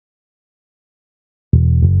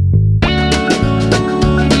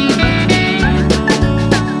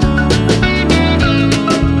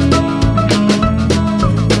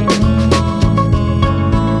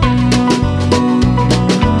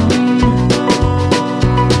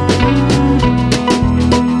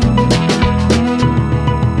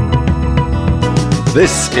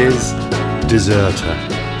This is Deserter.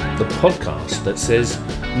 The podcast that says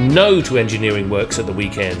no to engineering works at the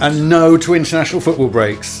weekend. And no to international football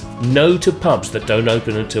breaks. No to pubs that don't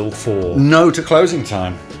open until 4. No to closing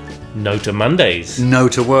time. No to Mondays. No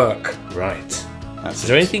to work. Right. That's Is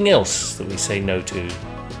there anything else that we say no to?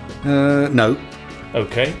 No.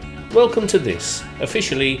 Okay. Welcome to this,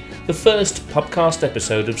 officially the first pubcast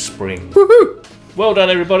episode of spring. Woohoo! Well done,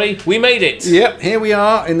 everybody. We made it. Yep, here we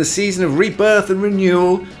are in the season of rebirth and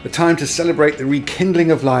renewal. The time to celebrate the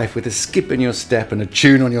rekindling of life with a skip in your step and a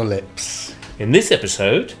tune on your lips. In this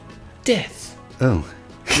episode, death, Oh.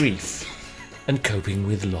 grief, and coping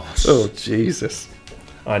with loss. Oh, Jesus.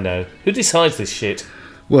 I know. Who decides this shit?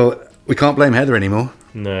 Well, we can't blame Heather anymore.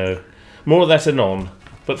 No. More of that anon.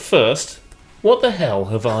 But first, what the hell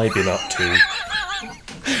have I been up to?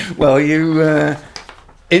 Well, you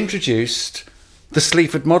introduced the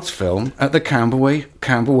Sleaford Mods film at the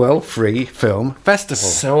Camberwell Free Film Festival.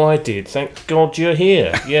 So I did. Thank God you're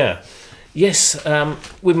here. Yeah. Yes,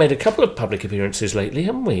 we've made a couple of public appearances lately,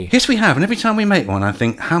 haven't we? Yes, we have, and every time we make one, I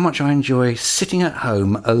think how much I enjoy sitting at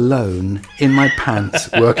home alone in my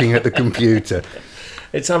pants working at the computer.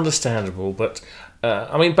 It's understandable, but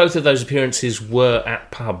I mean, both of those appearances were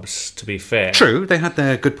at pubs, to be fair. True, they had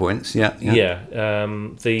their good points, yeah.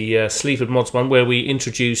 The Sleaford Mods one, where we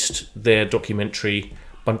introduced their documentary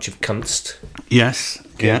Bunch of Cunts, Yes,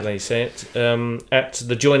 yeah. they say it, at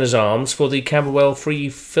the Joiners Arms for the Camberwell Free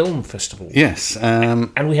Film Festival. Yes,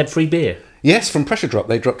 And we had free beer. yes, from Pressure Drop.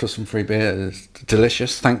 They dropped us some free beer. It was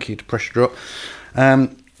delicious. Thank you to Pressure Drop. I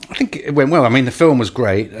think it went well. I mean, the film was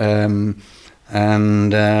great.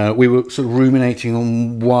 And we were sort of ruminating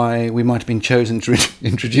on why we might have been chosen to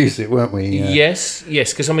introduce it, weren't we? Yes,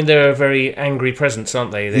 because I mean they're a very angry presence,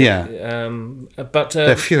 aren't they? Yeah. But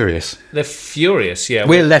They're furious. they're furious. Yeah,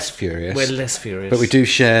 We're less furious. we're less furious. But we do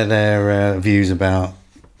share their views about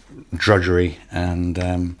drudgery and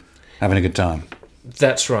having a good time.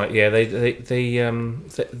 That's right. Yeah, they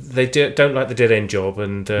don't like the dead end job,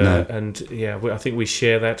 and No. and yeah, I think we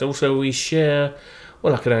share that. Also, we share.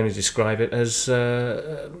 Well, I can only describe it as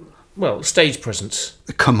stage presence,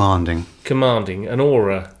 Commanding. commanding, an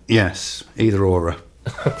aura. Yes, either aura.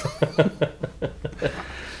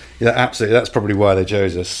 Yeah, absolutely. That's probably why they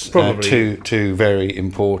chose us. Probably. Two very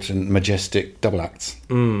important, majestic double acts.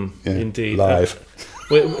 Yeah, Indeed. live.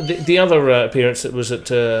 The other appearance that was at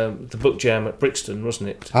the Book Jam at Brixton, wasn't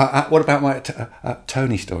it? What about my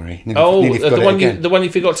Tony story? Nearly The forgot it one again. the one you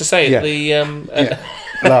forgot to say Yeah. at the Yeah,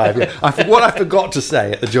 live. Yeah. What I forgot to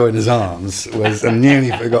say at the Joiners Arms was, and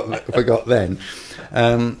nearly forgot then,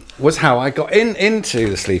 was how I got into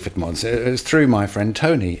the Sleaford Mods. It was through my friend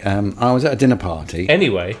Tony. I was at a dinner party.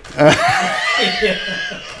 anyway.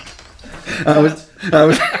 I was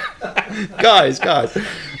guys.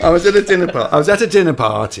 I was at a dinner party. I was at a dinner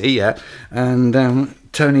party, yeah, and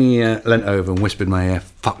Tony leant over and whispered in my ear,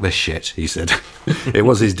 "Fuck this shit," he said. It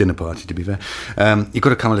was his dinner party, to be fair. You've got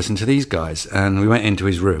to come and listen to these guys. And we went into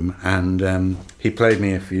his room, and he played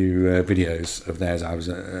me a few videos of theirs. I was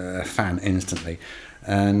a fan instantly.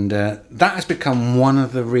 And that has become one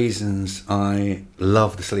of the reasons I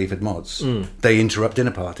love the Sleaford Mods. They interrupt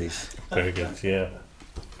dinner parties. Very good, yeah.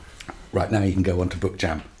 Right, now you can go on to Book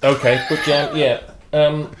Jam. Okay, Book Jam, yeah.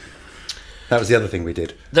 That was the other thing we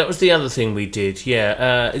did. That was the other thing we did,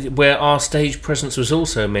 yeah. Where our stage presence was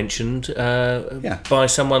also mentioned by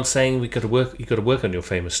someone saying you got to work on your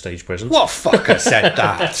famous stage presence. What fucker said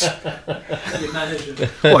that? Your manager.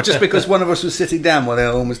 What, just because one of us was sitting down while the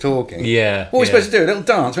other one was talking? Yeah. What are we supposed to do? A little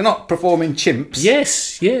dance? We're not performing chimps.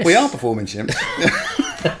 Yes. We are performing chimps.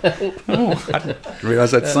 Oh, I didn't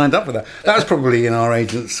realise I'd signed up for that. That was probably in our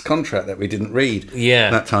agent's contract that we didn't read.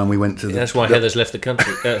 Yeah. That time we went to the... That's why Heather's left the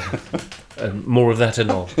country. More of that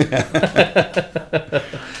and all.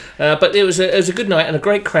 But it was a good night and a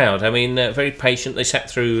great crowd. I mean, very patient. They sat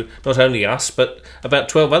through not only us, but about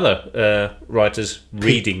 12 other writers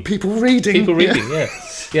reading. People reading. Yeah.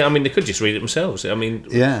 Yeah, I mean, they could just read it themselves. I mean...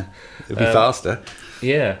 Yeah, it'd be faster.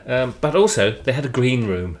 Yeah, but also, they had a green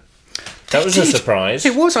room. That was a surprise.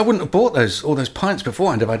 It was. I wouldn't have bought all those pints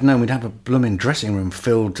beforehand if I'd known we'd have a blooming dressing room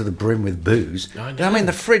filled to the brim with booze. I know. I mean,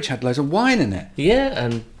 the fridge had loads of wine in it. Yeah,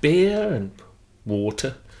 and beer and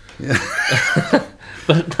water. Yeah.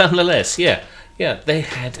 But nonetheless, yeah, they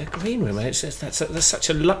had a green room. That's such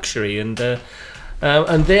a luxury. And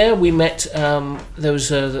there we met. There was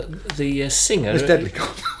the singer. It's deadly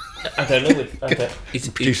gone. I don't know.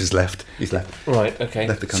 Producer's left. He's left. Right. Okay.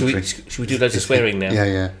 Left the country. Should we do loads of swearing now?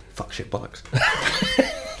 Yeah. Fuck, shit, bollocks.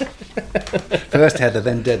 First Heather,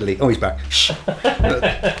 then Deadly. Oh, he's back. Shh.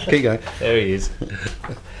 Keep going. There he is.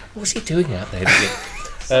 What's he doing out there?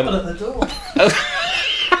 Someone at the door.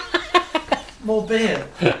 More beer.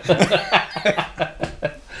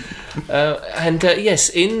 Yes,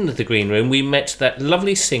 in the green room we met that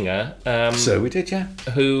lovely singer So we did, yeah.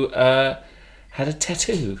 who had a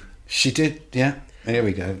tattoo. She did, yeah. Here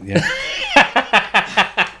we go, yeah.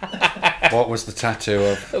 What was the tattoo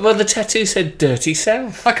of? Well, the tattoo said "Dirty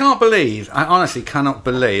South." I honestly cannot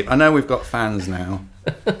believe. I know we've got fans now,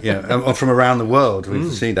 from around the world.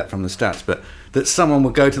 We've seen that from the stats, but that someone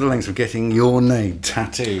would go to the lengths of getting your name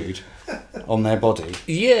tattooed on their body.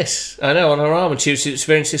 Yes, I know, on her arm, and she was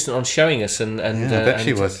very insistent on showing us. And I bet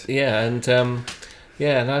she was. Yeah, and and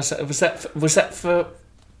I was that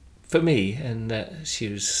for me? And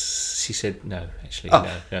she said no, actually,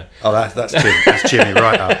 no. Oh, that's Jimmy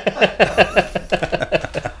right up.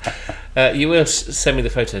 You will send me the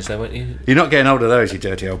photos, though, won't you? You're not getting hold of those, you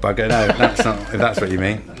dirty old bugger. No, that's not. If that's what you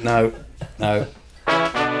mean, no.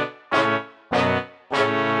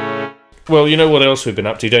 Well, you know what else we've been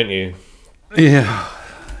up to, don't you? Yeah.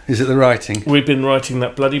 Is it the writing? We've been writing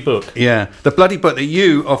that bloody book. Yeah, the bloody book that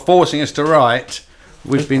you are forcing us to write.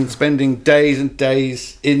 We've been spending days and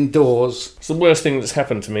days indoors. It's the worst thing that's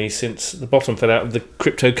happened to me since the bottom fell out of the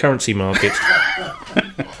cryptocurrency market.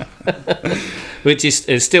 Which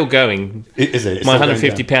is still going. Is it? It's my still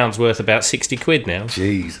going £150 worth about £60 now.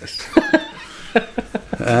 Jesus.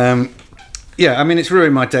 Yeah, I mean, it's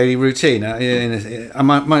ruined my daily routine.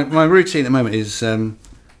 My routine at the moment is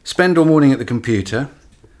spend all morning at the computer,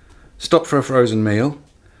 stop for a frozen meal,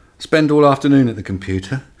 spend all afternoon at the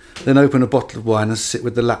computer, then open a bottle of wine and sit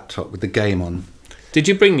with the laptop with the game on. Did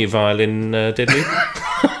you bring your violin, Deadly?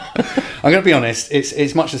 I'm going to be honest,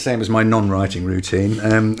 it's much the same as my non-writing routine. I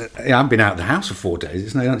haven't been out of the house for 4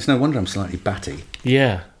 days. It's no wonder I'm slightly batty.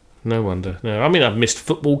 Yeah, no wonder. No, I mean, I've missed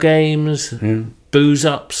football games,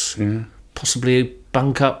 booze-ups, possibly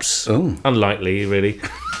bunk-ups. Oh. Unlikely, really.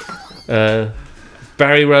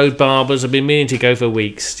 Barry Road Barbers, I've been meaning to go for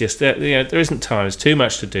weeks. Just there isn't time. There's too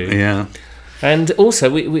much to do. Yeah. And also,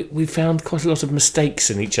 we found quite a lot of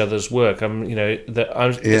mistakes in each other's work.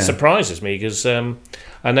 It surprises me because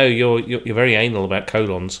I know you're very anal about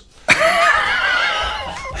colons.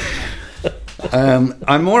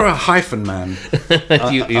 I'm more a hyphen man.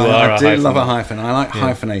 you are. I do love a hyphen. I like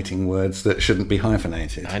hyphenating words that shouldn't be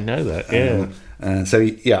hyphenated. I know that. Yeah.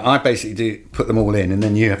 I basically do put them all in, and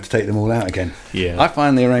then you have to take them all out again. Yeah. I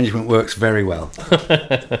find the arrangement works very well.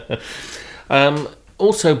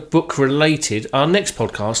 Also, book related, our next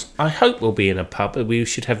podcast, I hope, will be in a pub. We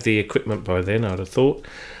should have the equipment by then, I'd have thought.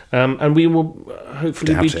 And we will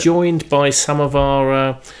hopefully be joined by some of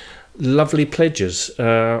our lovely pledgers,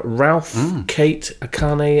 Ralph, Kate,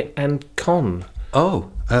 Akane, and Con. Oh,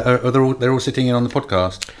 they're all sitting in on the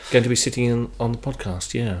podcast? Going to be sitting in on the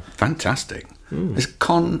podcast, yeah. Fantastic. Is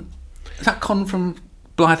that Con from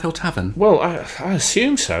Blythe Hill Tavern? Well, I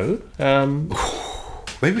assume so.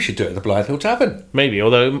 Maybe we should do it at the Blythe Hill Tavern. Maybe,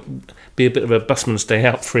 although it'd be a bit of a busman's day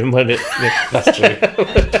out for him, won't it? Yeah. That's true.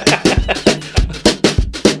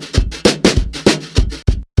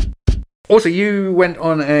 Also, you went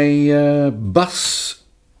on a bus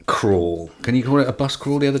crawl. Can you call it a bus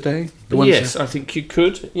crawl the other day? Yes, I think you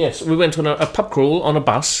could. Yes, we went on a pub crawl on a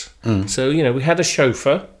bus. So, we had a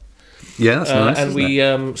chauffeur. Yeah, that's nice. And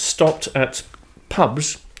we stopped at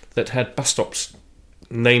pubs that had bus stops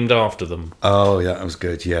named after them. Oh, yeah, that was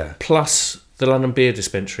good, yeah. Plus the London Beer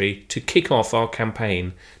Dispensary to kick off our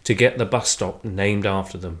campaign to get the bus stop named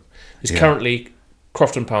after them. It's currently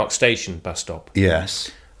Crofton Park Station bus stop.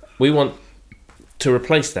 Yes. We want to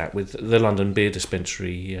replace that with the London Beer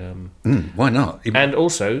Dispensary. Why not? And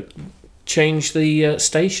also change the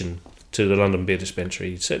station to the London Beer Dispensary.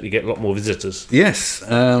 You'd certainly get a lot more visitors. Yes.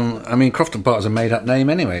 Crofton Park was a made-up name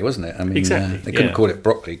anyway, wasn't it? Exactly. They couldn't call it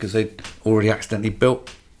Broccoli because they'd already accidentally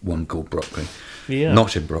built one called Broccoli. Yeah.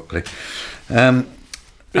 Not in Broccoli.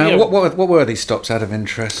 What were these stops out of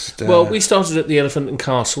interest? Well, we started at the Elephant and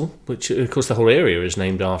Castle, which, of course, the whole area is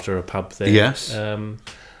named after a pub there. Yes.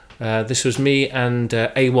 This was me and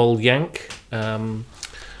AWOL Yank.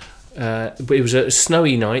 But it was a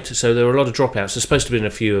snowy night, so there were a lot of dropouts. There's supposed to have been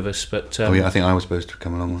a few of us, but... I think I was supposed to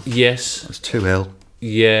come along. Yes. I was too ill.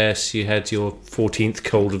 Yes, you had your 14th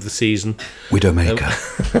cold of the season. Widowmaker.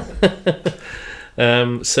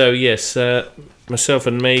 Myself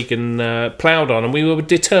and Megan ploughed on, and we were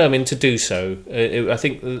determined to do so. I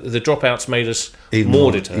think the dropouts made us even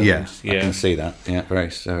more determined. Yeah, I can see that. Yeah, very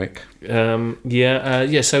stoic. So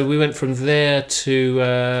we went from there to...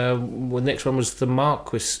 the next one was the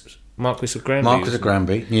Marquis of Granby. Marquis of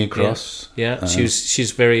Granby, New Cross. Yeah.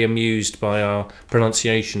 She's very amused by our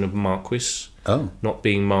pronunciation of Marquis. Oh. Not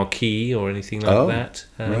being Marquis or anything like that.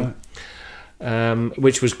 Right.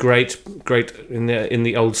 which was great in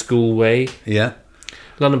the old school way. Yeah.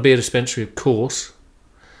 London Beer Dispensary, of course.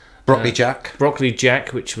 Broccoli Jack. Broccoli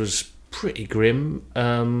Jack, which was pretty grim,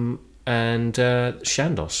 and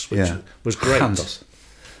Shandos, which was great. Shandos.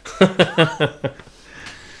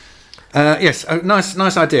 Yes, a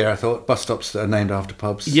nice idea. I thought bus stops that are named after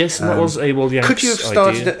pubs. Yes, that was a Will Yanks Could you have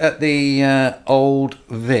started idea. it at the old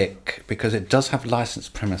Vic, because it does have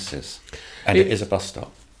licensed premises and it is a bus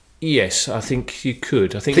stop? Yes, I think you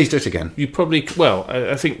could. I think Please do it again. You probably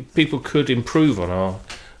I think people could improve on our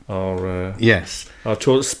Yes. our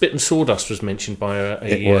tour. Spit and Sawdust was mentioned by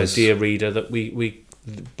a dear reader that we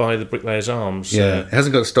by the Bricklayers Arms. Yeah, it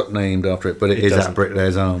hasn't got a stop named after it, but it is doesn't. at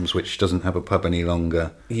Bricklayers Arms, which doesn't have a pub any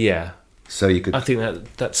longer. Yeah. So you could. I think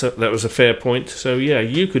that was a fair point. So yeah,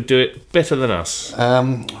 you could do it better than us.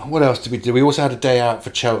 What else did we do? We also had a day out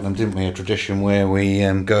for Cheltenham, didn't we? A tradition where we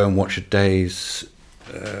go and watch a day's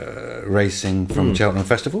racing from Cheltenham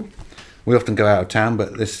Festival. We often go out of town,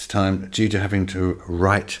 but this time, due to having to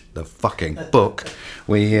write the fucking book,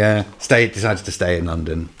 we decided to stay in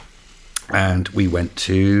London, and we went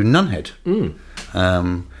to Nunhead.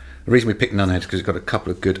 The reason we picked Nunhead is because it's got a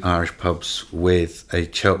couple of good Irish pubs with a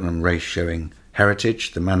Cheltenham race showing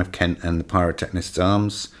heritage, the Man of Kent and the Pyrotechnist's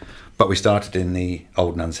Arms. But we started in the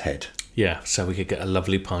Old Nun's Head. Yeah, so we could get a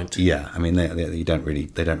lovely pint. Yeah, I mean they don't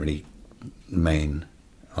really main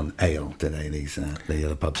on ale, do they? These the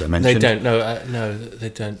other pubs I mentioned. They don't. No, they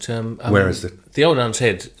don't. Whereas the Old Nun's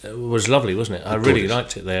Head was lovely, wasn't it? I really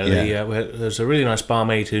liked it there. Yeah. There was a really nice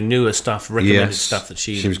barmaid who knew her stuff, recommended stuff that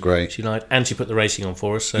she was great. She liked, and she put the racing on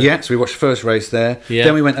for us. So. Yeah, so we watched the first race there. Yeah.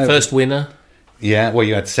 Then we went over. First winner. Yeah, well,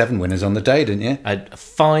 you had 7 winners on the day, didn't you? I had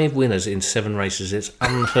 5 winners in 7 races. It's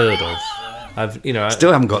unheard of.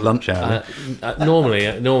 Still haven't got lunch out. Normally,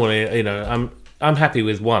 I'm happy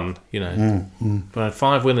with 1. But I had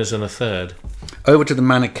 5 winners and a third. Over to the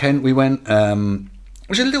Man of Kent we went,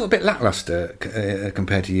 which is a little bit lacklustre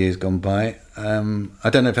compared to years gone by. I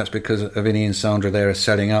don't know if that's because of Vinny and Sandra there are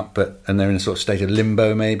selling up, and they're in a sort of state of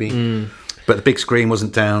limbo maybe. But the big screen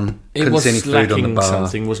wasn't down. Couldn't see any food on the bar.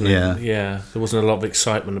 Something, wasn't it? Yeah. There wasn't a lot of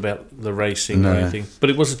excitement about the racing or anything. But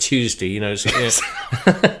it was a Tuesday, So,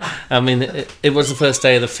 I mean, it was the first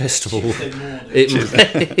day of the festival. It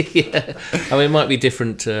might be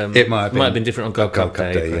different. It might have been different on Gold Cup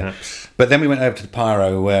Day, perhaps. Yeah. But then we went over to the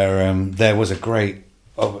Pyro, where there was a great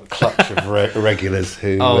clutch of regulars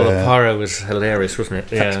who. The Pyro was hilarious, wasn't it?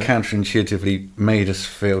 That counterintuitively made us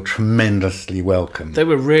feel tremendously welcome. They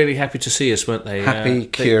were really happy to see us, weren't they? Happy,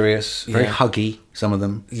 curious, very huggy. Some of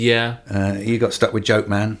them. Yeah. You got stuck with Joke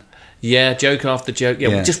Man. Yeah, joke after joke. Yeah,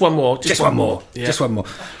 well, just one more. Just one more. Yeah. Just one more.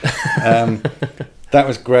 That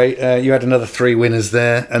was great. You had another 3 winners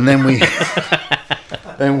there, and then we.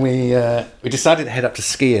 Then we decided to head up to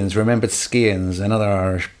Skians. Remembered Skians, another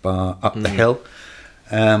Irish bar up the hill.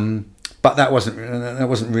 But that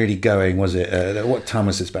wasn't really going, was it? What time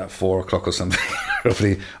was this? About 4 o'clock or something,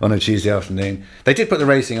 roughly on a Tuesday afternoon. They did put the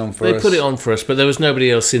racing on for us. They put it on for us, but there was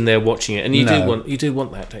nobody else in there watching it, and you do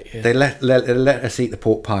want that, don't you? They let us eat the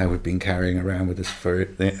pork pie we've been carrying around with us for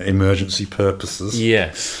emergency purposes.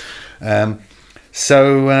 Yes.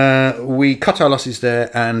 So we cut our losses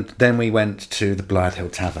there, and then we went to the Blythe Hill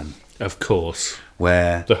Tavern. Of course.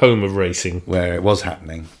 Where the home of racing. Where it was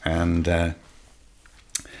happening, and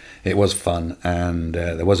it was fun, and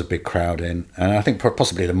there was a big crowd in. And I think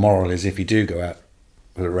possibly the moral is, if you do go out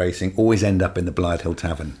for the racing, always end up in the Blythe Hill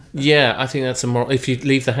Tavern. Yeah, I think that's a moral. If you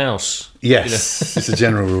leave the house. Yes, it's a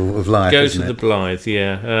general rule of life, Go isn't to it? the Blythe,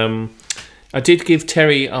 yeah. I did give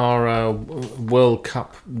Terry our World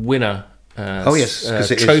Cup winner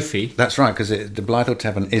trophy. That's right, because the Blythe Hill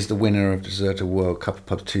Tavern is the winner of Deserter World Cup of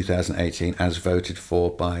Pubs 2018, as voted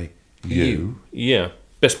for by you. Yeah,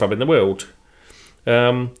 best pub in the world.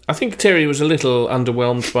 I think Terry was a little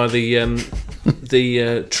underwhelmed by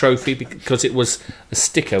the trophy, because it was a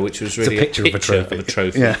sticker, which was really a picture of a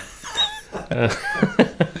trophy. Yeah.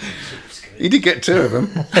 You did get 2 of them.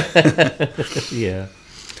 Yeah.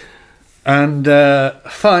 And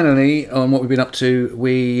finally, on what we've been up to,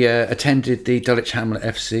 we attended the Dulwich Hamlet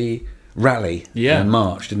FC rally in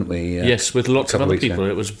March, didn't we? Yes, with lots of other people.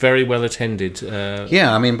 It was very well attended.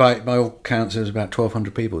 I mean, by all counts, there was about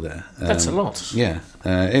 1,200 people there. That's a lot. Yeah,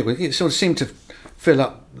 it sort of seemed to fill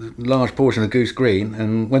up a large portion of Goose Green,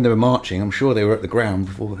 and when they were marching, I'm sure they were at the ground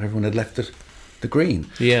before everyone had left the green.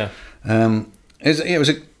 Yeah. It was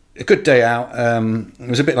a good day out. It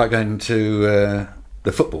was a bit like going to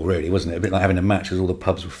the football, really, wasn't it? A bit like having a match, because all the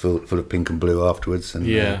pubs were full of pink and blue afterwards.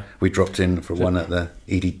 And we dropped in for one at the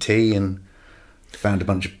EDT, and found a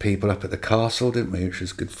bunch of people up at the castle, didn't we? Which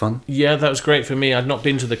was good fun. Yeah, that was great for me. I'd not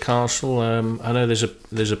been to the castle. I know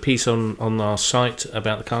there's a piece on our site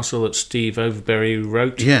about the castle that Steve Overberry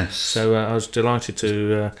wrote. Yes. So I was delighted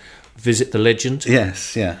to visit the legend.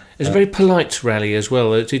 Yes, yeah. It was a very polite rally as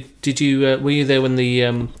well. Did you were you there when the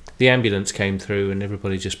ambulance came through and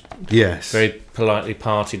everybody just Yes. very politely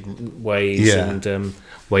parted ways Yeah. and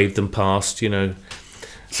waved them past? You know.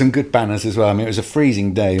 Some good banners as well. I mean, it was a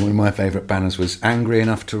freezing day. One of my favourite banners was "Angry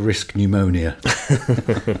enough to risk pneumonia."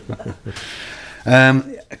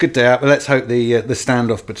 A good day out, but let's hope the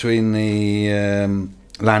standoff between the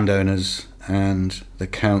landowners and the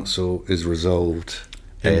council is resolved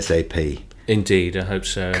ASAP. Indeed, I hope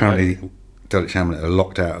so. Currently, Dulwich Hamlet are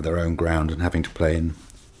locked out of their own ground and having to play in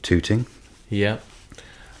Tooting. Yeah.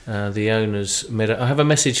 The owners, I have a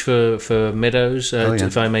message for Meadows.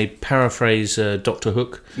 If I may paraphrase Dr.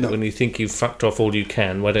 Hook, when you think you've fucked off all you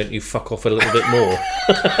can, why don't you fuck off a little bit more?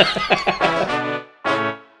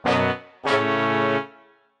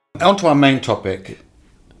 On to our main topic,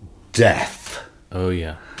 death. Oh,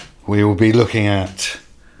 yeah. We will be looking at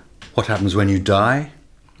what happens when you die,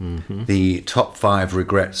 the top 5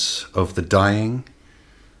 regrets of the dying,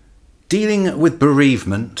 dealing with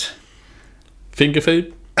bereavement, Finger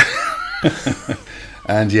food?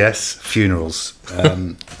 and yes, funerals,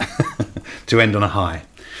 to end on a high.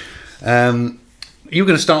 You were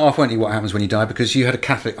going to start off, weren't you, what happens when you die, because you had a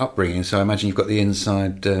Catholic upbringing, so I imagine you've got the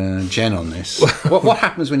inside gen on this. What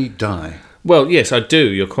happens when you die? Well, yes, I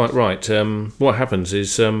do. You're quite right. What happens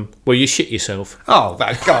is, you shit yourself. Oh,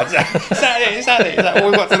 my God. Is that it? Is that what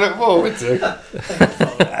we've got to look forward to?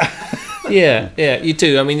 Yeah, you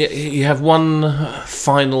do. I mean, you have one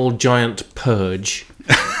final giant purge.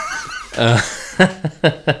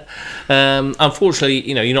 Unfortunately,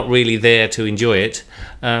 you're not really there to enjoy it.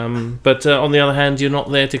 But on the other hand, you're not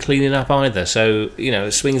there to clean it up either. So,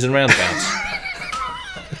 it swings and roundabouts.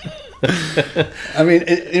 I mean,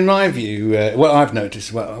 in my view, what I've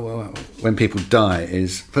noticed when people die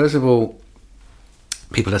is, first of all,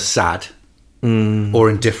 people are sad or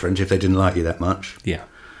indifferent if they didn't like you that much. Yeah.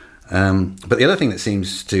 But the other thing that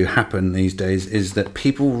seems to happen these days is that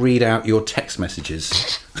people read out your text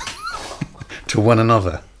messages to one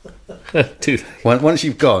another. Once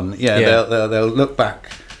you've gone, they'll look back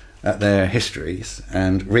at their histories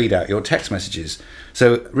and read out your text messages.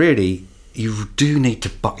 So really, you do need to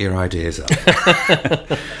buck your ideas up.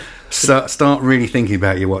 Start really thinking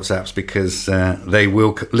about your WhatsApps, because they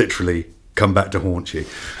will literally come back to haunt you.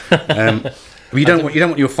 You don't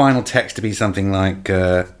want your final text to be something like,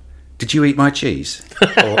 "Did you eat my cheese?"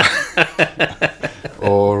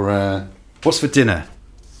 or "What's for dinner?"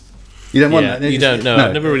 You don't want that. You don't know. No.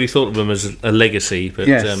 I've never really thought of them as a legacy, but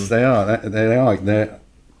yes, they are. They are. They're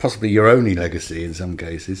possibly your only legacy in some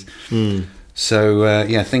cases.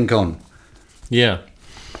 So think on. Yeah.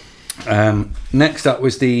 Next up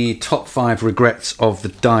was the top 5 regrets of the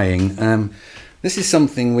dying. This is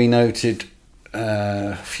something we noted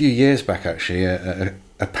a few years back, actually. A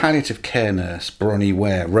palliative care nurse, Bronnie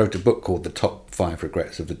Ware, wrote a book called The Top 5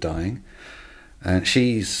 Regrets of the Dying. And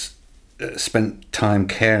she's spent time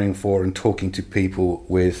caring for and talking to people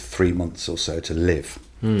with 3 months or so to live.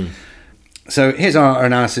 So here's our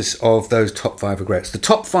analysis of those top 5 regrets. The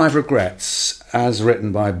top 5 regrets, as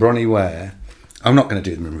written by Bronnie Ware, I'm not going to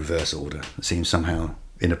do them in reverse order. It seems somehow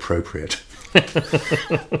inappropriate.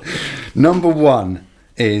 Number 1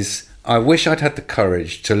 is, I wish I'd had the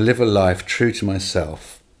courage to live a life true to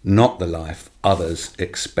myself, not the life others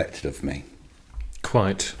expected of me.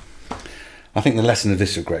 Quite. I think the lesson of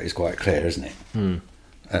this regret is quite clear, isn't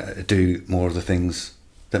it? Do more of the things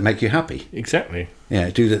that make you happy. Exactly. Yeah,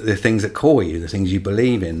 do the things that core you, the things you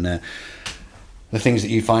believe in, the things that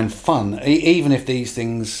you find fun, even if these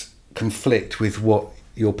things conflict with what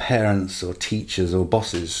your parents or teachers or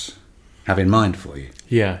bosses have in mind for you.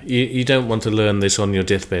 Yeah, you don't want to learn this on your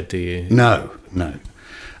deathbed, do you? No.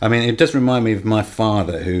 I mean, it does remind me of my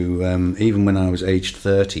father, who, even when I was aged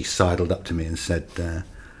 30, sidled up to me and said,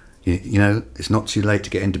 you know, it's not too late to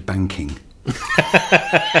get into banking.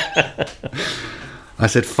 I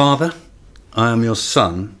said, Father, I am your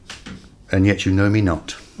son, and yet you know me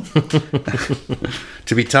not.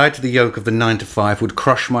 To be tied to the yoke of the 9 to 5 would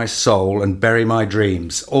crush my soul and bury my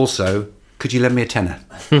dreams. Also, could you lend me a tenner?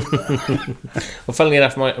 Well, funnily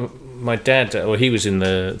enough, my dad, he was in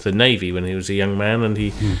the Navy when he was a young man, and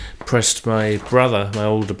he pressed my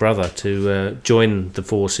older brother, to join the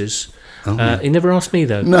forces. He never asked me,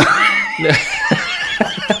 though. No.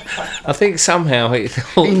 I think somehow he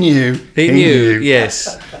thought... He knew. He knew,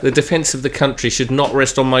 yes. The defence of the country should not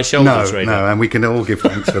rest on my shoulders, No, really. and we can all give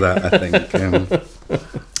thanks for that, I think.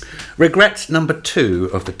 Regret number 2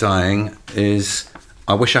 of the dying is,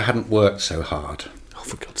 I wish I hadn't worked so hard. Oh,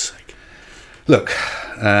 for God's sake. Look,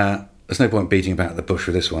 there's no point beating about the bush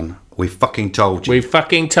with this one. We fucking told you. We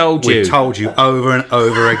fucking told you. We told you over and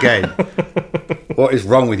over again. What is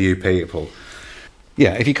wrong with you people?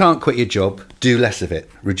 Yeah, if you can't quit your job, do less of it.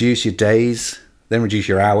 Reduce your days, then reduce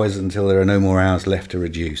your hours until there are no more hours left to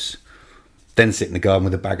reduce. Then sit in the garden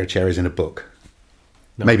with a bag of cherries and a book.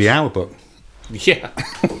 Nice. Maybe our book. Yeah.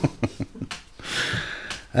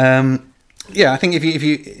 Yeah, I think if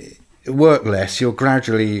you work less, you'll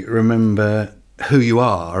gradually remember who you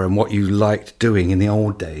are and what you liked doing in the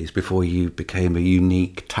old days before you became a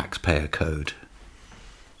unique taxpayer code.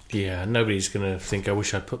 Yeah, nobody's going to think, I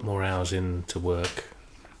wish I'd put more hours in to work,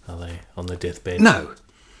 are they, on the deathbed? No.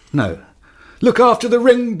 Look after the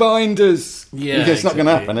ring binders. Yeah, it's not going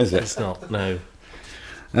to happen, is it? It's not, no.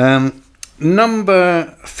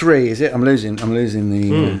 Number 3, is it? I'm losing the...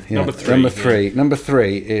 number 3. Number 3. Yeah. Number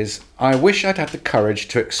 3 is, I wish I'd had the courage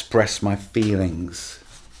to express my feelings.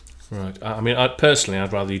 Right. I mean, personally,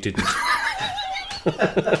 I'd rather you didn't.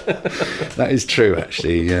 That is true,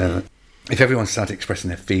 actually. If everyone started expressing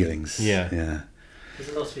their feelings. Yeah.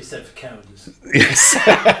 There's a lot to be said for cowardice. Yes.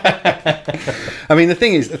 I mean, the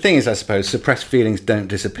thing is, I suppose, suppressed feelings don't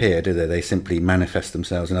disappear, do they? They simply manifest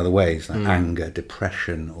themselves in other ways, like anger,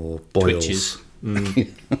 depression, or boils. Twitches.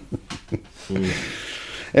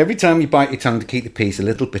 Every time you bite your tongue to keep the peace, a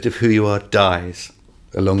little bit of who you are dies,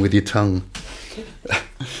 along with your tongue.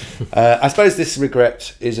 I suppose this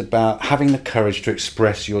regret is about having the courage to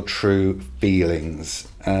express your true feelings,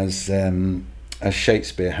 as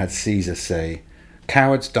Shakespeare had Caesar say,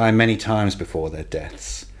 "Cowards die many times before their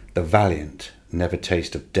deaths. The valiant never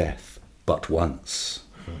taste of death but once."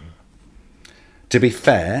 To be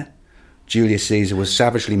fair, Julius Caesar was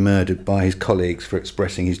savagely murdered by his colleagues for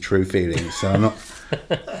expressing his true feelings, so I'm not...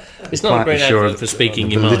 It's not a great advert for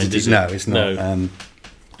speaking your mind, is it? No, it's not. No.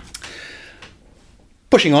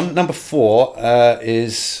 Pushing on, number 4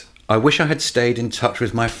 is, I wish I had stayed in touch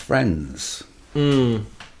with my friends.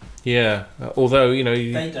 Yeah, although,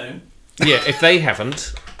 They don't. Yeah, if they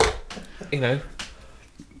haven't,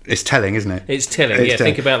 It's telling, isn't it? it's telling. It's Yeah,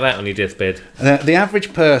 telling. think about that on your deathbed. The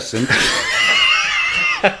average person...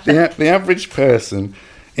 the average person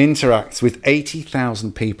interacts with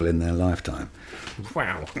 80,000 people in their lifetime.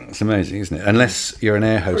 Wow. It's amazing, isn't it? Unless you're an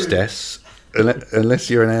air hostess... Unless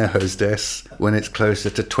you're an air hostess, when it's closer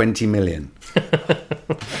to 20 million.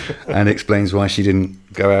 And explains why she didn't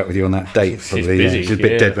go out with you on that date. Probably. busy, She's a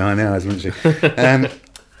bit dead behind the eyes, wasn't she?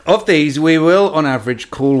 Of these, we will, on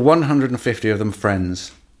average, call 150 of them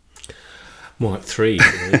friends. More like 3.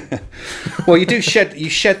 Really. Well, you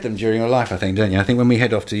shed them during your life, I think, don't you? I think when we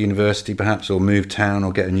head off to university, perhaps, or move town,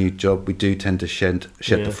 or get a new job, we do tend to shed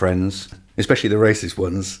the friends, especially the racist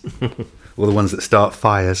ones, or the ones that start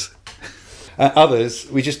fires.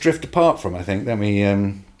 Others, we just drift apart from, I think, don't we? I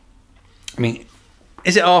mean,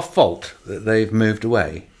 is it our fault that they've moved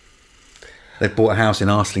away? They've bought a house in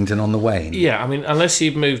Arslington on the Wain. Yeah, I mean, unless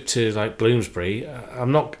you've moved to like Bloomsbury,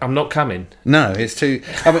 I'm not coming. No, it's too.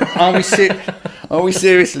 I mean, are we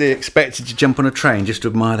seriously expected to jump on a train just to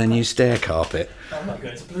admire their new stair carpet? I'm not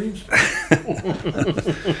going to Bloomsbury.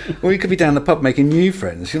 Well, we could be down the pub making new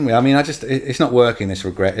friends, shouldn't we? I mean, it's not working. This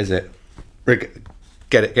regret, is it?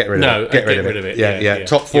 Get rid of it. No, get rid of it. Yeah.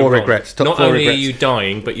 Top 4 You're wrong. regrets. Not only are you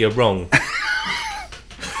dying, but you're wrong.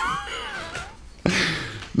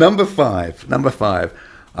 Number 5.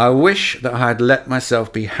 I wish that I had let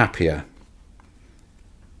myself be happier.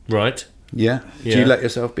 Right. Yeah? Do you let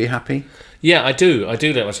yourself be happy? Yeah, I do. I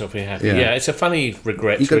do let myself be happy. Yeah. Yeah, it's a funny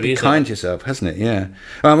regret. You've got to really, be kind to yourself, hasn't it? Yeah.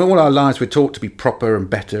 I mean, all our lives we're taught to be proper and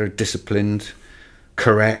better, disciplined,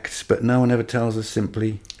 correct, but no one ever tells us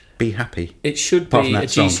simply be happy. It should Apart be from a that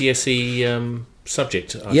song. GCSE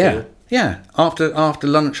subject, I Yeah. feel. Yeah. After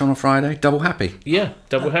lunch on a Friday, double happy. Yeah,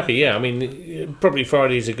 double happy. Yeah, I mean, probably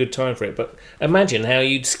Friday is a good time for it. But imagine how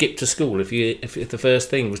you'd skip to school if the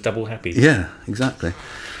first thing was double happy. Yeah, exactly.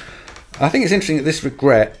 I think it's interesting that this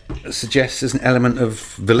regret suggests there's an element of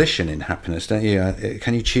volition in happiness, don't you?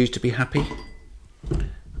 Can you choose to be happy?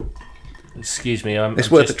 Excuse me, It's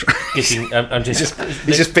worth a try. I'm just.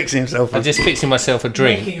 He's just fixing himself I'm up. just fixing myself a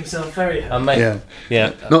drink. Making himself very happy. Yeah.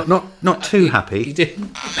 Yeah. Not too You happy. did.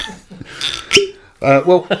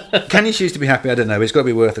 Well, can you choose to be happy? I don't know. It's got to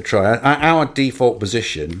be worth a try. Our default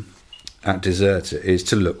position at Deserter is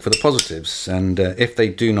to look for the positives, and if they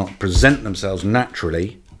do not present themselves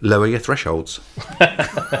naturally, lower your thresholds.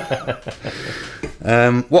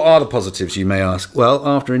 What are the positives, you may ask? Well,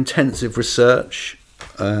 after intensive research,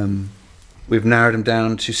 we've narrowed them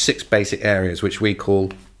down to 6 basic areas, which we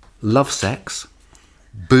call love sex,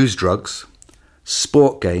 booze, drugs,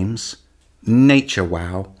 sport games, nature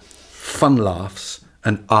wow, fun laughs,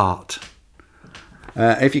 and art.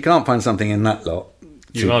 If you can't find something in that lot,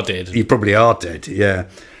 You are dead. You probably are dead, yeah.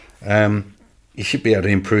 You should be able to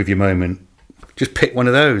improve your moment. Just pick one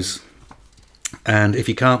of those. And if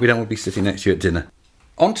you can't, we don't want to be sitting next to you at dinner.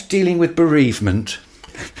 On to dealing with bereavement.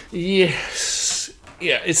 Yes.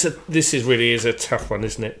 Yeah, this really is a tough one,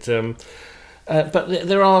 isn't it? But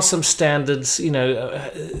there are some standards,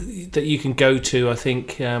 that you can go to. I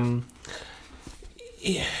think. Yeah,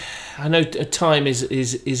 I know time is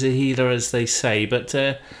a healer, as they say, but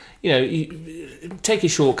you take a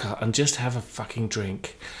shortcut and just have a fucking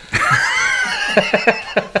drink.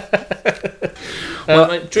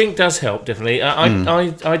 Drink does help, definitely.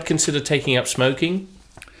 I'd consider taking up smoking.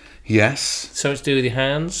 Yes. So it's to do with your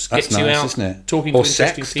hands. That's Gets nice, you out, isn't it? talking or to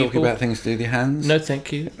interesting sex, people. talking about things to do with your hands. No,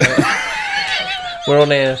 thank you. We're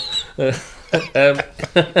on air.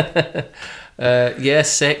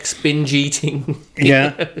 Sex, binge eating.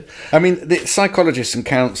 Yeah. I mean, the psychologists and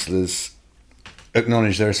counsellors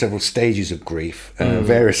acknowledge there are several stages of grief.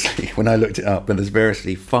 Variously, when I looked it up, and there's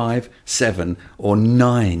variously 5, 7, or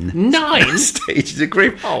 9. 9 stages of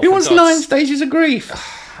grief. Oh, Who wants for 9 God's- stages of grief?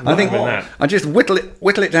 I think even that. I just whittle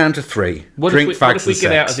it down to 3. What Drink, if fags, we and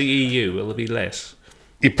get out sex. of the EU? Will there be less?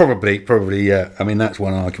 You probably, yeah. I mean, that's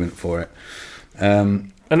one argument for it.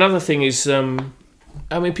 Another thing is,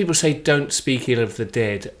 people say don't speak ill of the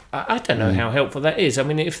dead. I don't know how helpful that is. I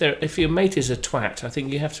mean, if your mate is a twat, I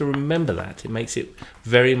think you have to remember that. It makes it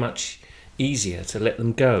very much easier to let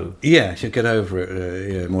them go. Yeah, you'll get over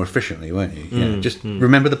it more efficiently, won't you? Yeah, just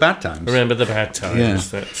remember the bad times. Remember the bad times.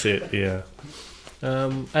 Yeah. That's it. Yeah.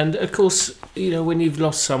 And of course, when you've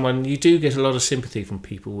lost someone, you do get a lot of sympathy from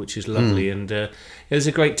people, which is lovely. And there's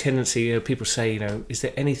a great tendency. People say, is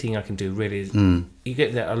there anything I can do? Really, you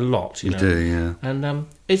get that a lot. You do, yeah. And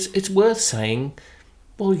it's worth saying.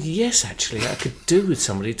 Well, yes, actually, I could do with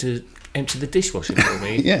somebody to empty the dishwasher for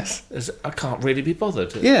me. Yes. As I can't really be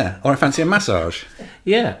bothered. Yeah, or I fancy a massage.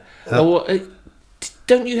 Yeah. Or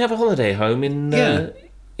don't you have a holiday home in?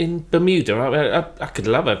 In Bermuda, I could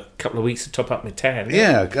love a couple of weeks to top up my tan.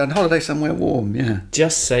 Yeah, go on holiday somewhere warm, yeah.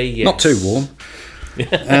 Just say yes. Not too warm.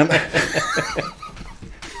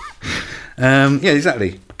 Yeah,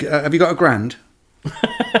 exactly. Have you got a grand?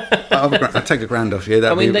 I'll take a grand off you.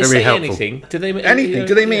 That'd be they very say helpful. anything. Do they mean Anything?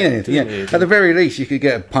 Do they mean anything? do Yeah. they mean At the very least, you could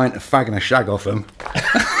get a pint of fag and a shag off them.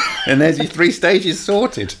 And there's your 3 stages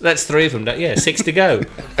sorted. That's 3 of them. Yeah, 6 to go.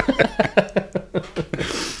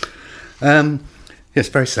 Yes,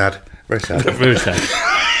 very sad. Very sad. Very sad.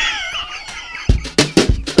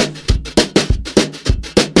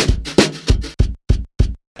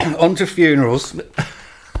 On to funerals.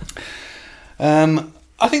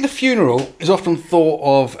 I think the funeral is often thought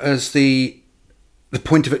of as the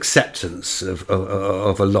point of acceptance of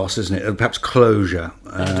a loss, isn't it? Perhaps closure.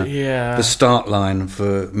 Yeah. The start line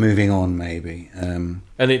for moving on, maybe. And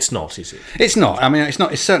it's not, is it? It's not. I mean, it's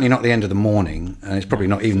not. It's certainly not the end of the morning, and it's probably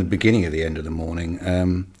not even the beginning of the end of the morning.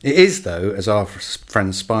 It is, though, as our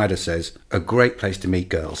friend Spider says, a great place to meet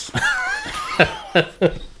girls.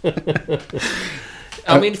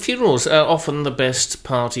 I mean, funerals are often the best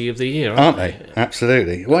party of the year, Aren't they?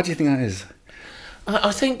 Absolutely. Why do you think that is?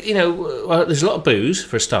 I think, there's a lot of booze,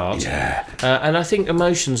 for a start. Yeah. And I think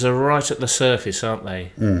emotions are right at the surface, aren't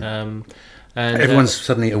they? And Everyone's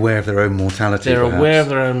suddenly aware of their own mortality. they're perhaps. aware of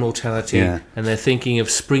their own mortality, Yeah. and they're thinking of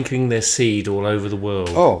sprinkling their seed all over the world.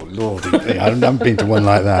 Oh, Lordy. I haven't been to one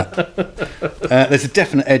like that. There's a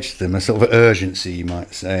definite edge to them, a sort of urgency, you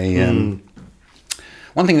might say.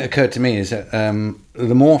 One thing that occurred to me is that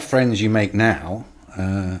the more friends you make now,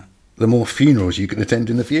 the more funerals you can attend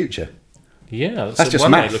in the future. Yeah, That's just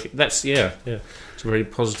one way math. of looking. That's it's a very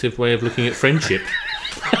positive way of looking at friendship.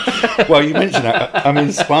 Well, you mentioned that. I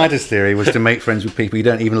mean, Spider's theory was to make friends with people you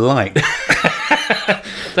don't even like.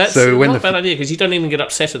 That's So when not a the bad idea, because you don't even get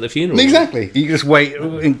upset at the funeral. Exactly. You just wait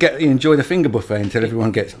and enjoy the finger buffet until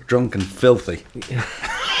everyone gets drunk and filthy.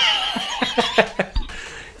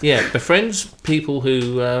 Yeah, befriends people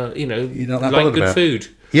who not that like bothered good about. food.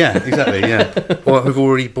 Yeah, exactly. Yeah, or who've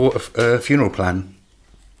already bought a funeral plan.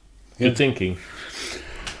 Good thinking.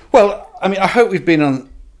 Well, I mean, I hope we've been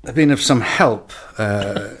of some help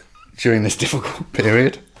during this difficult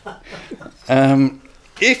period.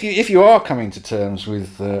 If you are coming to terms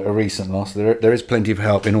with a recent loss, there is plenty of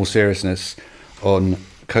help, in all seriousness, on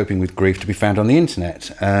coping with grief to be found on the internet.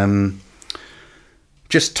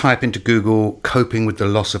 Just type into Google "coping with the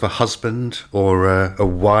loss of a husband" or a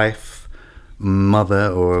wife,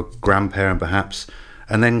 mother, or a grandparent, perhaps,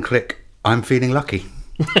 and then click "I'm feeling lucky."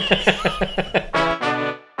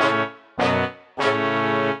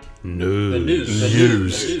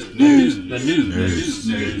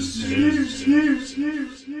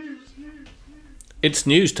 It's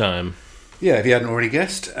news time. Yeah, if you hadn't already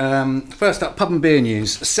guessed. First up, pub and beer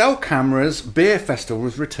news. Cell Cameras Beer Festival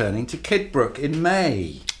is returning to Kidbrooke in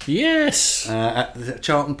May. Yes. At the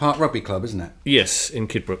Charlton Park Rugby Club, isn't it? Yes, in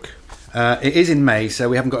Kidbrooke. It is in May, so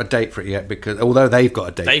we haven't got a date for it yet, because although they've got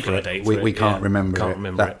a date They've for got it, a date for we it, can't yeah. remember Can't it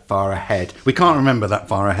remember that far ahead. We can't remember that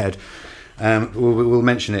far ahead. We'll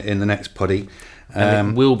mention it in the next poddy. And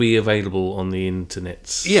it will be available on the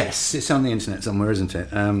internet. Yes, it's on the internet somewhere, isn't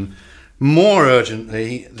it? More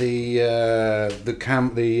urgently,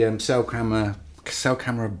 the Cell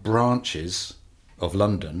Camera branches of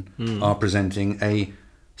London are presenting a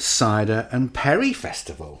cider and perry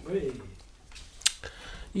festival.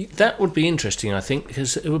 That would be interesting, I think,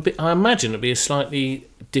 because it would be. I imagine it'd be a slightly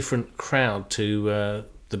different crowd to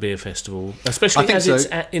the beer festival, especially as it's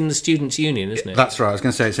in the Students' Union, isn't it? That's right. I was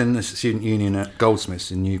going to say it's in the Student Union at Goldsmiths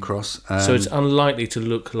in New Cross. So it's unlikely to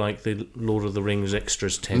look like the Lord of the Rings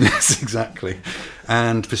extras tent. Yes, exactly.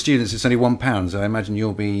 And for students, it's only £1. So I imagine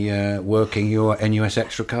you'll be working your NUS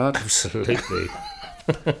Extra card. Absolutely.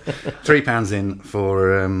 £3 in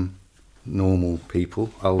for normal people,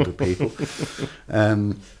 older people.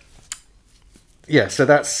 Yeah, so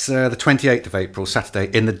that's the 28th of April, Saturday,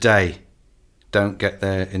 in the day. Don't get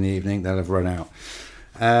there in the evening, they'll have run out.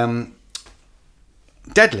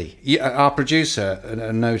 Deadly, our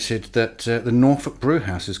producer noted that the Norfolk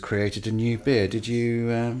Brewhouse has created a new beer. Did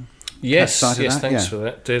you Yes, catch sight of that? thanks for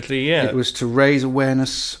that, Deadly, yeah. It was to raise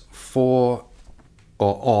awareness for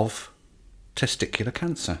or of testicular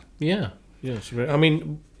cancer. Yeah. I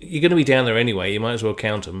mean, you're going to be down there anyway, you might as well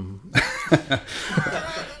count them.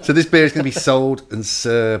 So this beer is going to be sold and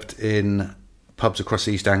served in pubs across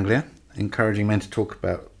East Anglia, encouraging men to talk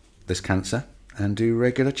about this cancer and do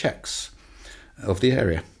regular checks of the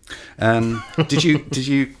area. Did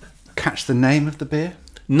you catch the name of the beer?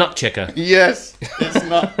 Nut Checker. Yes, it's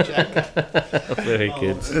Nut Checker. Very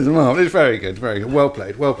good. It's very good, very good. Well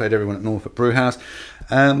played, everyone at Norfolk Brewhouse.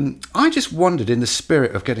 I just wondered, in the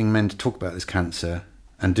spirit of getting men to talk about this cancer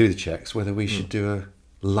and do the checks, whether we should do a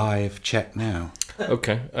live check now.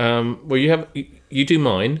 Okay. Well, you do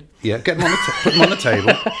mine. Yeah, get them put them on the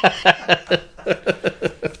table.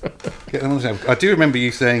 Get them on the table. I do remember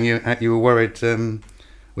you saying you were worried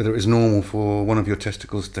whether it was normal for one of your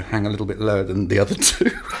testicles to hang a little bit lower than the other two.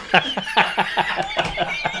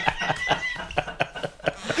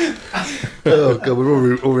 Oh God,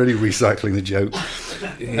 we're already recycling the joke.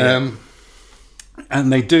 Yeah.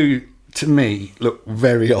 And they do, to me, look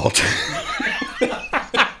very odd.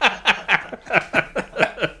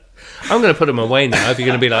 I'm going to put them away now if you're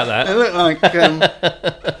going to be like that. They look like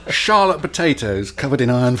Charlotte potatoes covered in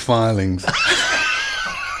iron filings.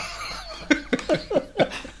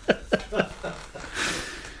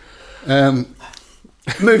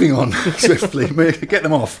 Moving on swiftly. Get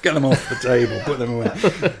them off the table. Put them away.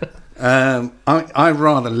 I'd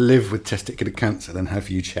rather live with testicular cancer than have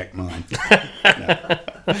you check mine.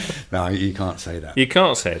 No, you can't say that. You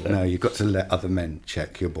can't say that. No, you've got to let other men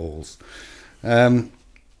check your balls.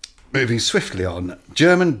 Moving swiftly on,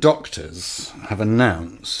 German doctors have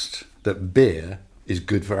announced that beer is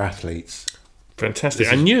good for athletes. Fantastic.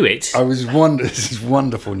 I knew it. This is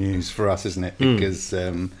wonderful news for us, isn't it? Because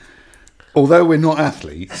although we're not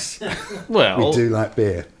athletes, well, we do like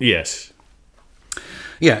beer. Yes.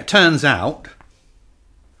 Yeah, it turns out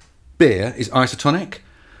beer is isotonic,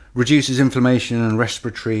 reduces inflammation and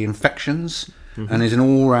respiratory infections, and is an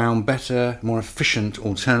all-round better, more efficient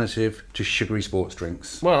alternative to sugary sports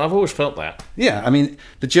drinks. Well, I've always felt that. Yeah, I mean,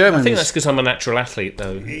 the Germans... I think that's because I'm a natural athlete,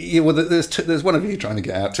 though. Yeah, well, there's one of you trying to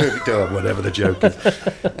get out to it, or whatever the joke is.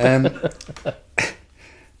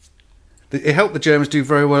 It helped the Germans do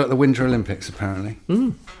very well at the Winter Olympics, apparently.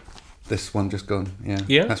 This one just gone, yeah.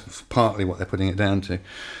 That's partly what they're putting it down to.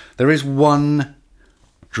 There is one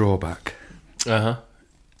drawback. Uh-huh.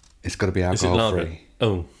 It's got to be Is it lager? alcohol-free.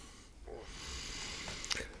 Oh.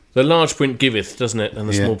 The large print giveth, doesn't it? And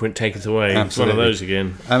the small print taketh away. Absolutely. It's one of those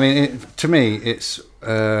again. I mean, to me, it's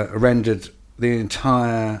rendered the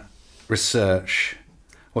entire research,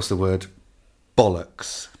 what's the word?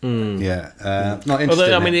 Bollocks. Yeah. Not interested.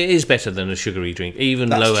 Although, I in mean, it. it is better than a sugary drink, even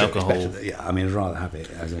That's low true, it's alcohol. better yeah, I mean, I'd rather have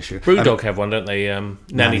it as a sugar. Brewdog have one, don't they?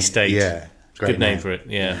 Nanny State. Yeah. Good name for it,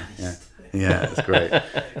 yeah. Yeah, that's great.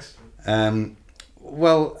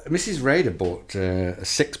 Well, Mrs. Rader bought a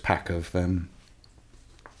 6-pack of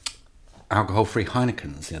alcohol-free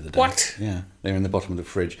Heinekens the other day. What? Yeah, they're in the bottom of the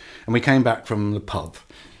fridge. And we came back from the pub,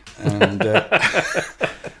 and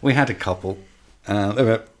we had a couple. They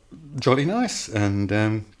were jolly nice. And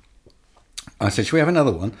I said, "Shall we have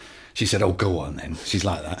another one?" she said, "Oh, go on then." She's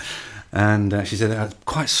like that, and she said, "They're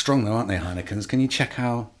quite strong though, aren't they, Heineken's? Can you check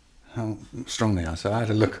how strong they are?" So I had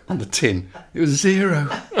a look on the tin. It was 0.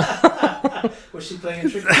 Was she playing a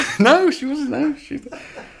trick? No, she wasn't. No,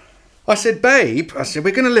 I said, "Babe," I said,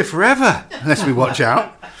 "we're going to live forever unless we watch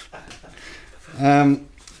out."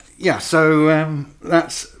 So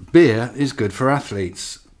that's beer is good for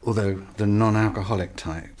athletes, although the non-alcoholic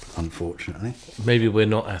type, unfortunately. Maybe we're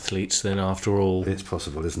not athletes then, after all. It's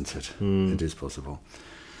possible, isn't it? It is possible.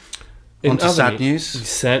 In On to other sad news.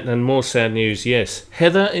 Sad and more sad news. Yes,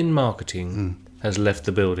 Heather in marketing has left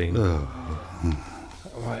the building.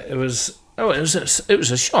 Right, it was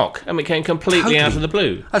a shock. I mean, it came completely out of the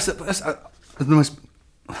blue. That's the most.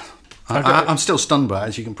 I'm still stunned by it,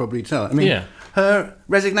 as you can probably tell. I mean, her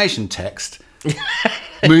resignation text,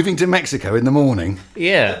 moving to Mexico in the morning.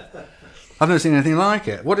 Yeah. I've never seen anything like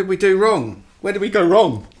it. What did we do wrong? Where did we go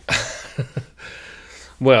wrong?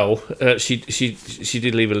 Well, she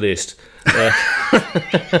did leave a list.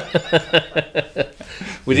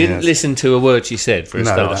 We didn't listen to a word she said for a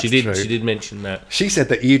start. That's She did. true. She did mention that. She said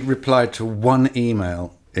that you'd replied to one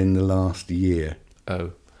email in the last year.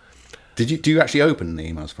 Oh Do you actually open the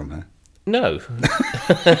emails from her? no.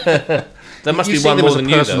 There must You be see one them more as a than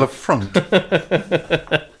you, personal though. affront.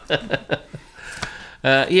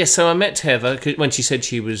 So I met Heather when she said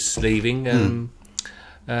she was leaving.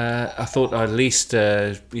 I thought I'd at least,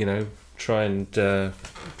 try and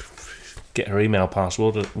get her email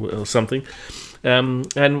password or something,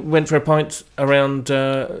 and went for a pint around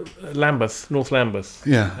Lambeth, North Lambeth.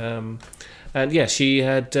 Yeah. She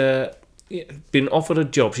had been offered a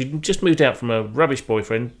job. She'd just moved out from a rubbish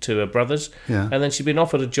boyfriend to her brother's, and then she'd been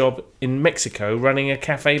offered a job in Mexico running a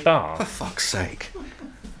cafe bar. For fuck's sake.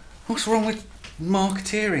 What's wrong with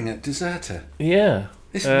marketeering at Deserter? Yeah.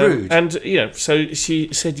 It's rude. And, so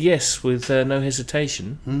she said yes with no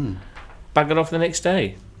hesitation. Buggered off the next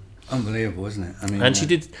day. Unbelievable, isn't it? I mean, And she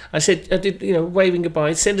did, I did, waving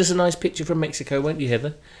goodbye. Send us a nice picture from Mexico, won't you,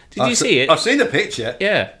 Heather? Did you see it? I've seen the picture.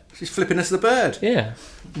 Yeah. She's flipping us the bird. Yeah.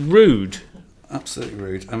 Rude. Absolutely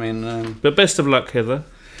rude. I mean... But best of luck, Heather.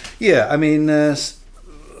 yeah, I mean,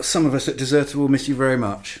 some of us at Deserter will miss you very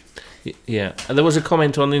much. Yeah. And there was a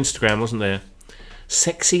comment on Instagram, wasn't there?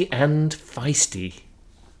 Sexy and feisty,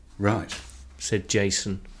 Right. said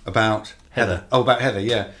Jason. About Heather. Oh, about Heather,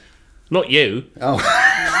 yeah. Not you. Oh.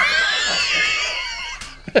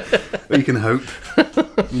 Well, you can hope.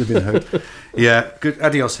 Live in hope. Yeah, good.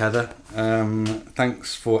 Adios, Heather.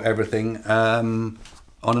 Thanks for everything. On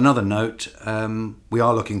another note, we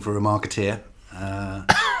are looking for a marketeer.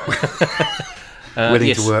 Willing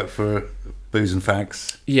yes. to work for Booze and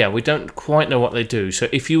Fags. Yeah, we don't quite know what they do. So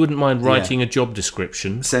if you wouldn't mind writing a job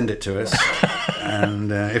description. Send it to us.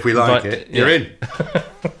 And if we like But, it, you're yeah.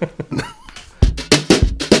 in.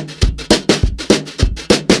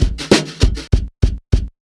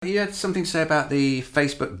 You had something to say about the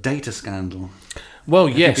Facebook data scandal. Well,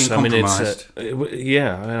 Have yes. you been I mean, compromised?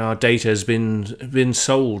 our data has been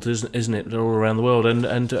sold, isn't it, all around the world?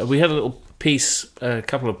 And we had a little piece a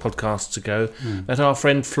couple of podcasts ago about our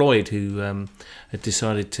friend Floyd, who had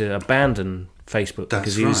decided to abandon Facebook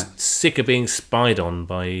because he was sick of being spied on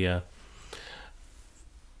by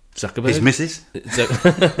Zuckerberg. His missus?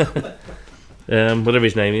 Whatever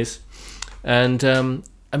his name is, and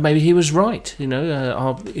maybe he was right.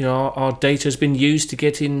 Our data has been used to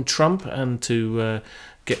get in Trump and to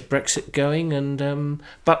get Brexit going. And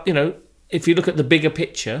but if you look at the bigger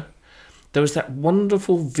picture, there was that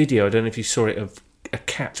wonderful video. I don't know if you saw it, of a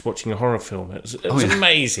cat watching a horror film. It was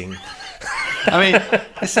amazing. I mean,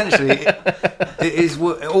 essentially, it is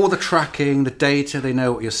all the tracking, the data. They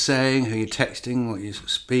know what you're saying, who you're texting, what you're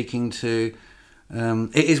speaking to.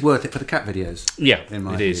 It is worth it for the cat videos. Yeah, in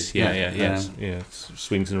my it is. view. Yeah.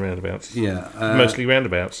 Swings and roundabouts. Yeah, Mostly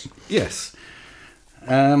roundabouts. Yes.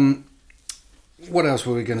 What else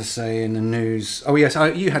were we going to say in the news? Oh yes,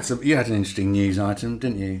 you had an interesting news item,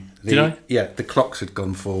 didn't you? Did I? Yeah, the clocks had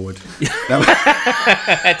gone forward.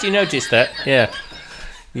 Had you noticed that? Yeah.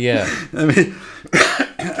 Yeah. I mean,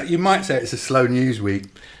 you might say it's a slow news week,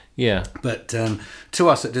 Yeah. but to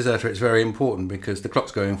us at Deserter, it's very important because the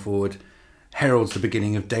clock's going forward heralds the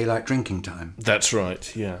beginning of daylight drinking time. That's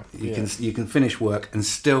right. Yeah. You can finish work and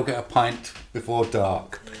still get a pint before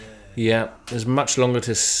dark. Yeah, there's much longer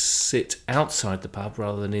to sit outside the pub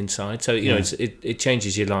rather than inside. So, it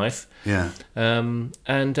changes your life. Yeah.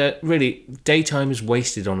 And really, daytime is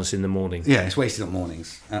wasted on us in the morning. Yeah, it's wasted on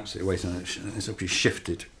mornings. Absolutely wasted on it. It's actually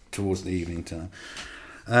shifted towards the evening time.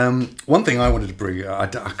 One thing I wanted to bring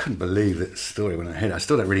up, I couldn't believe that story when I heard it. I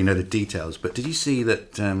still don't really know the details, but did you see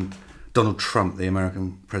that Donald Trump, the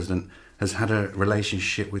American president, has had a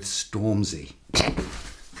relationship with Stormzy.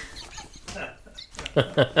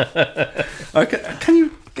 Okay, can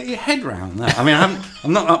you get your head round that? I mean,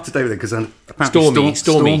 I'm not up to date with it because apparently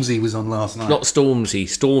Stormy. Stormzy was on last night. Not Stormzy,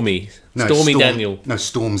 Stormy. No, Stormy Daniel. No,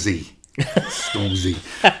 Stormzy. Stormzy.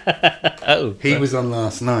 Oh. He was on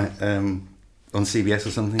last night on CBS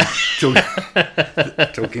or something,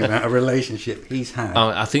 talking about a relationship he's had.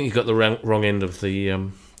 I think you got the wrong end of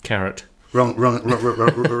the carrot.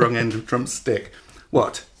 Wrong end of Trump's stick.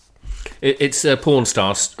 What? It's a porn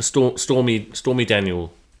star, Stormy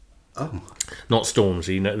Daniel. Oh. Not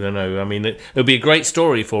Stormzy, no. I mean, it would be a great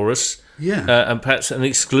story for us. Yeah. And perhaps an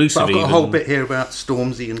exclusive. But I've got a even. whole bit here about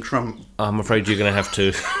Stormzy and Trump. I'm afraid you're going to have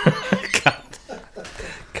to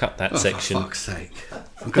cut that section. For fuck's sake.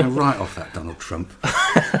 I'm going to write off that Donald Trump.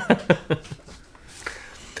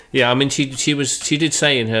 Yeah, I mean, she did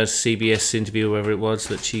say in her CBS interview, or wherever it was,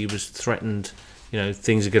 that she was threatened.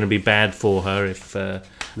 Things are going to be bad for her if. Right.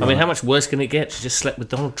 I mean, how much worse can it get? She just slept with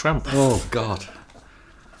Donald Trump. Oh God.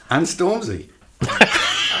 And Stormzy.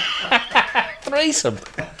 Threesome.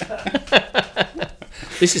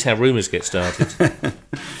 This is how rumours get started.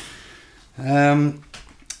 And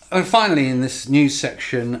finally, in this news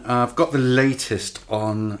section, I've got the latest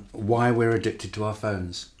on why we're addicted to our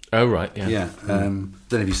phones. Oh right, yeah. Yeah. Don't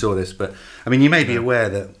know if you saw this, but I mean, you may be aware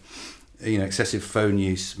that excessive phone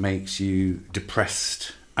use makes you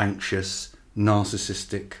depressed, anxious,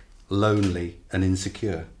 narcissistic, lonely, and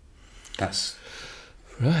insecure. That's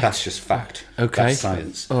just fact. Okay. That's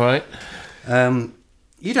science. All right.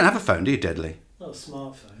 You don't have a phone, do you, Deadly? Not a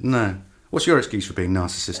smartphone. No. What's your excuse for being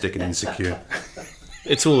narcissistic and insecure?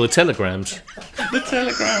 It's all the telegrams. The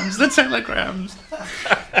telegrams.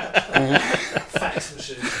 Fax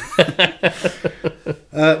machine.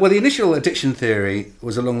 Well, the initial addiction theory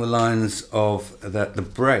was along the lines of that the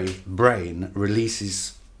brain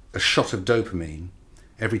releases a shot of dopamine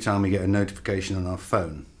every time we get a notification on our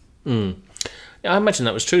phone. Yeah, I imagine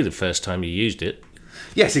that was true the first time you used it.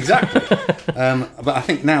 Yes, exactly. But I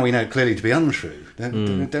think now we know clearly to be untrue,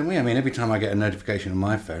 don't we? I mean, every time I get a notification on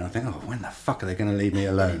my phone, I think, oh, when the fuck are they going to leave me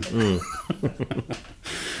alone?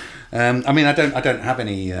 I mean, I don't have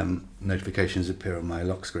any notifications appear on my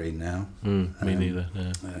lock screen now. Me neither.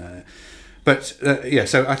 No. But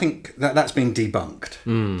so I think that's been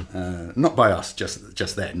debunked, not by us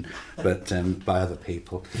just then, but by other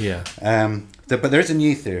people. Yeah. But there is a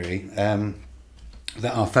new theory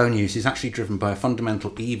that our phone use is actually driven by a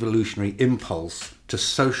fundamental evolutionary impulse to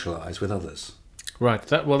socialise with others. Right.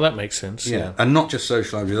 That makes sense. Yeah. And not just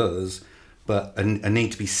socialise with others, but a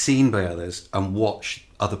need to be seen by others and watch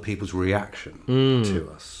other people's reaction to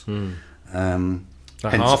us.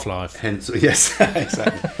 Like Half-Life. Hence, yes,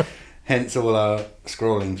 exactly. Hence all our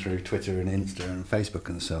scrolling through Twitter and Insta and Facebook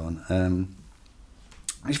and so on.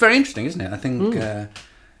 It's very interesting, isn't it? I think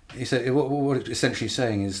what it's essentially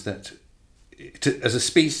saying is that as a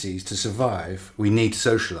species, to survive, we need to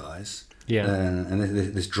socialise. Yeah. And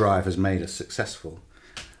this drive has made us successful.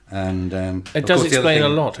 And it does explain a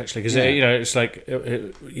lot, actually, because it's like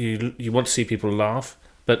you want to see people laugh,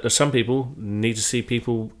 but some people need to see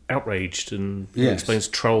people outraged, and it explains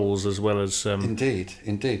trolls as well as...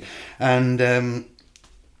 Indeed. And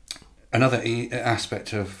another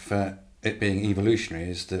aspect of it being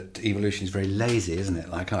evolutionary is that evolution is very lazy, isn't it,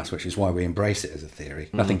 like us, which is why we embrace it as a theory.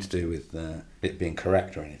 Nothing to do with it being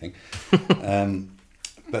correct or anything.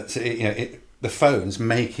 But the phones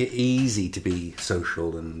make it easy to be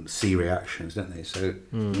social and see reactions, don't they? So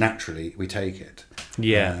naturally we take it.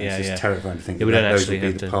 It's just terrifying to think that those would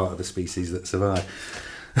be the part of the species that survive.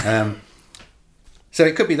 So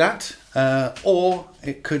it could be that, or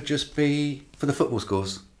it could just be for the football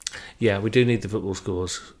scores. Yeah, we do need the football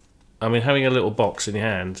scores. I mean, having a little box in your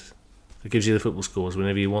hand that gives you the football scores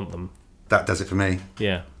whenever you want them. That does it for me.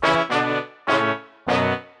 Yeah.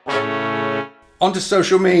 Onto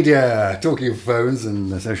social media. Talking of phones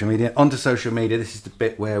and social media. Onto social media. This is the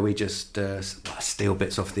bit where we just steal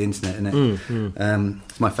bits off the internet, isn't it?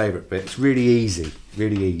 It's my favourite bit. It's really easy.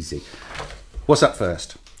 Really easy. What's up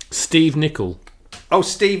first? Steve Nicol. Oh,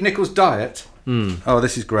 Steve Nichol's diet. Oh,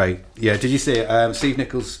 this is great. Yeah, did you see it? Steve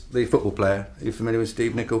Nichol's, the football player. Are you familiar with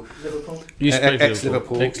Steve Nicol? Liverpool.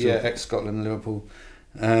 Ex-Liverpool. Yeah, ex-Scotland, Liverpool.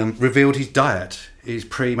 Revealed his diet, his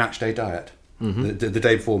pre-match day diet, the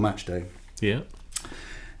day before match day. Yeah.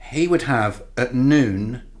 He would have at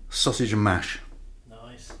noon sausage and mash.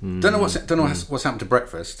 Nice. Don't know what's happened to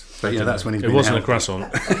breakfast, but that's when he's been It wasn't healthy. a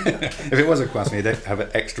croissant. If it was a croissant, he'd have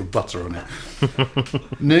extra butter on it.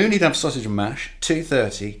 Noon, he'd have sausage and mash.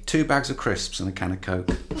 2:30, 2 bags of crisps and a can of Coke.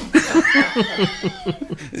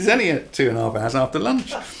 It's only 2.5 hours after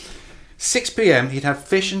lunch. 6 p.m. he'd have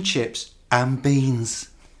fish and chips and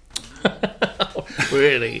beans.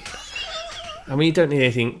 Really? I mean, you don't need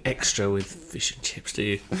anything extra with fish and chips, do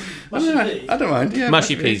you? I don't mind. Yeah,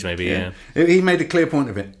 Mushy peas, maybe, yeah. He made a clear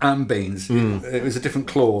point of it. And beans. It was a different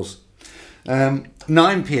clause. 9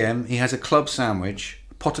 p.m. he has a club sandwich,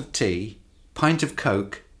 pot of tea, pint of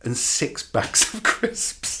Coke, and 6 bags of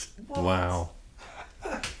crisps. Wow.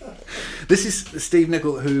 This is Steve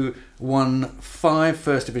Nicol, who won 5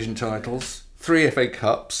 First Division titles, 3 FA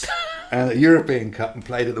Cups, and a European Cup, and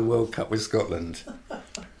played at the World Cup with Scotland.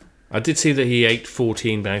 I did see that he ate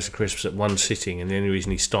 14 bags of crisps at one sitting, and the only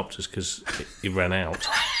reason he stopped was because he ran out.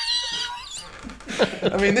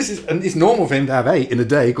 I mean, it's normal for him to have 8 in a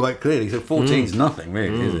day, quite clearly. So 14 is nothing,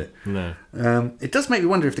 really, is it? No. It does make me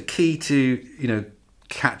wonder if the key to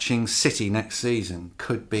catching City next season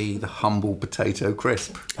could be the humble potato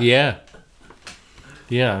crisp. Yeah.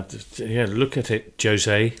 Look at it,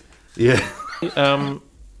 Jose. Yeah. The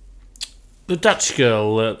Dutch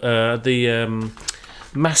girl, the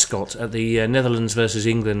mascot at the Netherlands versus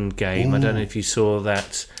England game. Ooh. I don't know if you saw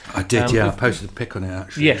that. I did. I posted a pic on it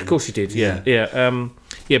actually. Yeah, of course you did. Yeah.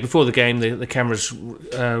 Before the game, the cameras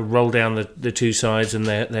roll down the two sides, and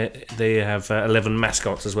they have 11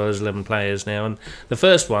 mascots as well as 11 players now. And the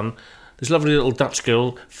first one, this lovely little Dutch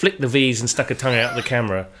girl, flicked the V's and stuck her tongue out of the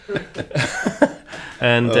camera.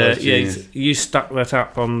 And you stuck that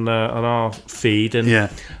up on our feed, and yeah.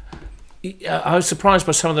 I was surprised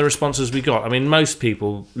by some of the responses we got. I mean, most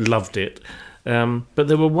people loved it, but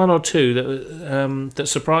there were one or two that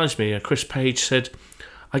surprised me. Chris Page said,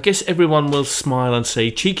 "I guess everyone will smile and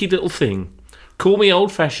say, 'Cheeky little thing. Call me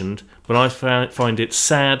old-fashioned, but I find it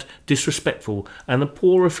sad, disrespectful, and a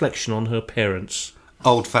poor reflection on her parents.'"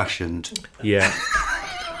 Old-fashioned. Yeah.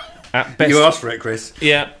 At best, you asked for it, Chris.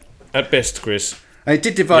 Yeah, at best, Chris. It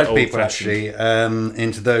did divide people, actually,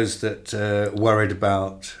 into those that worried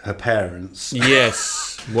about her parents.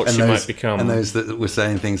 Yes, what she might become. And those that were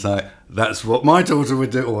saying things like, "That's what my daughter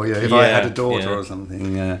would do," or if I had a daughter or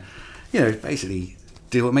something. Basically,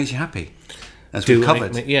 do what makes you happy. As we've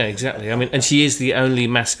covered. Yeah, exactly. I mean, and she is the only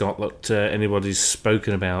mascot that anybody's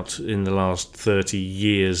spoken about in the last 30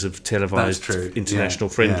 years of televised international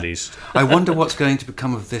friendlies. Yeah. I wonder what's going to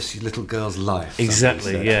become of this little girl's life.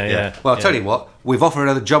 Exactly, yeah. Well, I'll tell you what, we've offered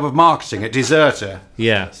her the job of marketing at Deserter.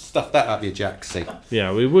 Yeah. Stuff that up your Jacksy.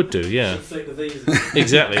 Yeah, we would do, yeah.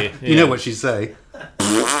 Exactly. Yeah. You know what she'd say.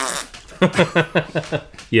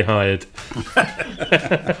 You're hired.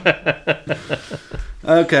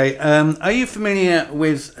 Okay, are you familiar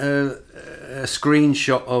with a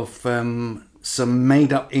screenshot of some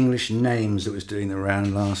made-up English names that was doing the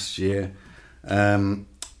round last year,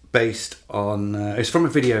 based on... it's from a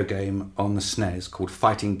video game on the SNES called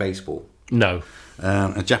Fighting Baseball. No.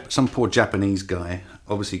 Some poor Japanese guy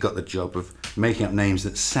obviously got the job of making up names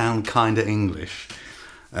that sound kind of English.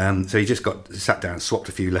 So he just sat down and swapped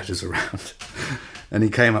a few letters around. And he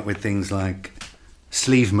came up with things like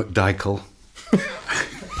Sleeve McDykel,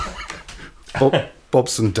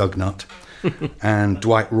 Bobson Dugnut, and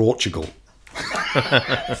Dwight Rortugal.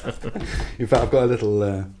 In fact, I've got a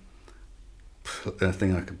little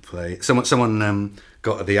thing I could play. Someone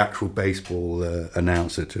got the actual baseball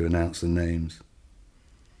announcer to announce the names.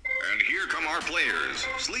 And here come our players.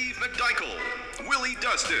 Sleeve McDykel, Willie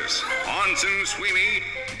Dustis, Onson Sweeney,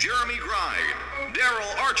 Jeremy Gride,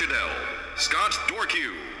 Daryl Archidell, Scott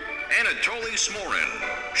Dorkew, Anatoly Smorin,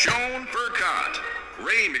 Sean Furcott,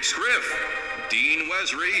 Ray McScriff, Dean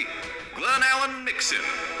Wesry, Glenn Allen Nixon,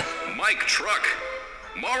 Mike Truck,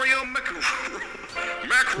 Mario McElwain,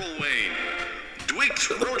 Dwight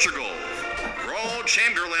Portugal, Raw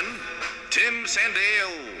Chamberlain, Tim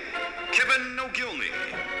Sandale, Kevin O'Gilney,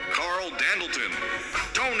 Carl Dandleton,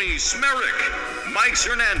 Tony Smerick, Mike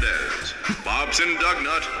Hernandez, Bobson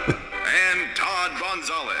Dugnut, and Todd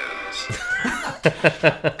Gonzalez.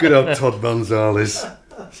 Good old Todd Gonzalez.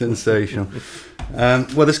 Sensational.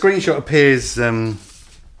 Well, the screenshot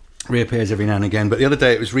reappears every now and again, but the other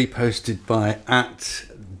day it was reposted by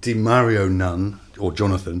 @DiMario Nunn, or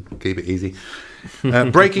Jonathan, keep it easy.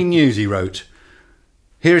 Breaking news, he wrote.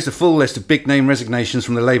 Here is the full list of big name resignations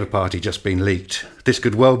from the Labour Party just been leaked. This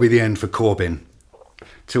could well be the end for Corbyn.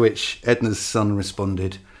 To which Edna's son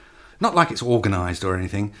responded, not like it's organised or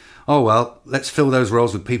anything. Oh well, let's fill those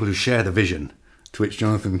roles with people who share the vision. To which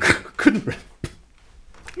Jonathan couldn't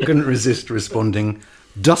resist responding,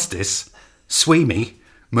 Dustis, Sweeney,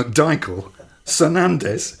 McDykel,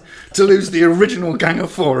 Hernandez. To lose the original Gang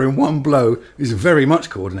of Four in one blow is very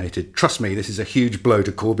much coordinated. Trust me, this is a huge blow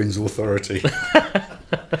to Corbyn's authority.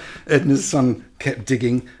 Edna's son kept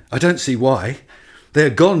digging. I don't see why. They're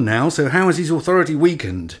gone now, so how is his authority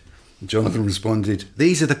weakened? Jonathan responded,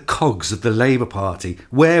 "These are the cogs of the Labour Party.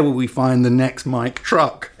 Where will we find the next Mike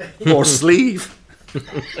Truck or Sleeve?"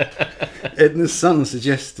 Edna's son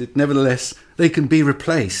suggested, "Nevertheless, they can be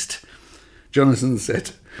replaced." Jonathan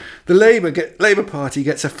said, "The Labour Party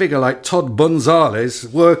gets a figure like Todd Gonzalez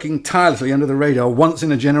working tirelessly under the radar once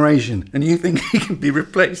in a generation, and you think he can be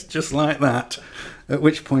replaced just like that?" At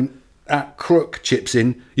which point, Crook chips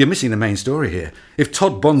in, "You're missing the main story here. If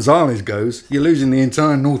Todd Gonzalez goes, you're losing the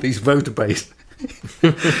entire northeast voter base."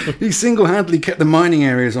 He single-handedly kept the mining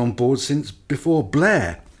areas on board since before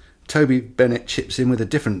Blair. Toby Bennett chips in with a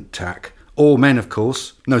different tack. "All men, of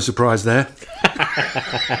course. No surprise there."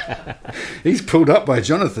 He's pulled up by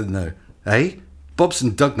Jonathan, though. "Eh?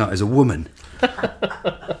 Bobson Dugnut is a woman."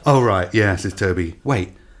 "Oh, right, yeah," says Toby.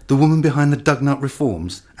 "Wait, the woman behind the Dugnut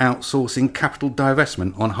reforms, outsourcing capital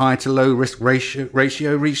divestment on high to low risk ratio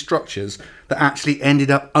restructures that actually ended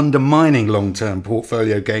up undermining long-term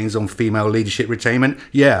portfolio gains on female leadership retainment?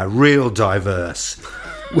 Yeah, real diverse."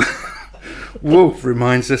 Wolf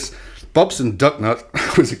reminds us, Bobson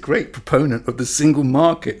Dugnut was a great proponent of the single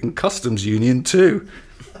market and customs union too.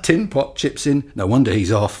 Tin Pot chips in, "No wonder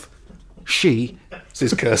he's off." "She,"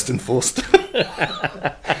 says Kirsten Forster.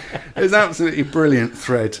 It's an absolutely brilliant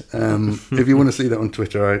thread. If you want to see that on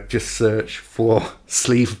Twitter, I just search for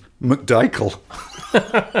Sleeve McDykel.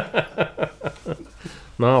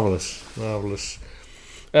 Marvellous.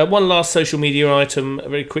 One last social media item, a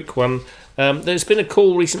very quick one. There's been a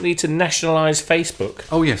call recently to nationalise Facebook.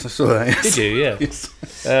 Oh yes, I saw that. Yes. Did you? Yeah. Yes.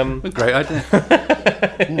 Great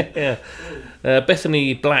idea.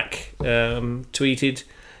 Bethany Black tweeted,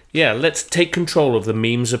 "Yeah, let's take control of the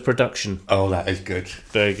memes of production." Oh, that is good.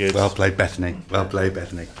 Very good. Well played, Bethany. Well played,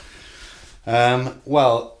 Bethany.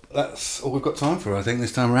 Well, that's all we've got time for, I think,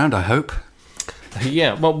 this time around, I hope.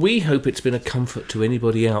 Yeah, well, we hope it's been a comfort to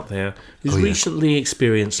anybody out there who's recently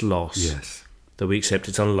experienced loss. Yes. Though we accept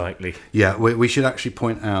it's unlikely. Yeah, we should actually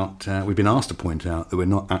point out, we've been asked to point out that we're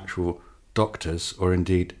not actual doctors or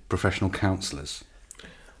indeed professional counsellors.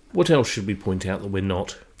 What else should we point out that we're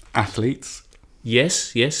not? Athletes.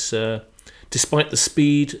 Yes. Despite the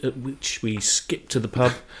speed at which we skip to the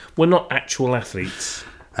pub, we're not actual athletes.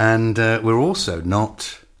 And we're also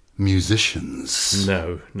not musicians.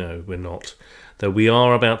 No, we're not. Though we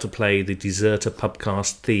are about to play the Deserter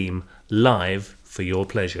Pubcast theme live for your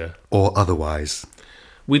pleasure. Or otherwise.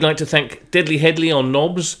 We'd like to thank Deadly Headley on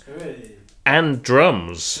knobs and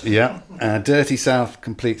drums. Yeah. Dirty South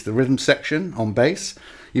completes the rhythm section on bass.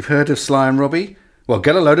 You've heard of Sly and Robbie? Well,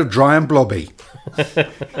 get a load of Dry and Blobby.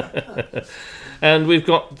 And we've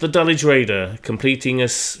got the Dulwich Raider completing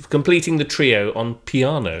the trio on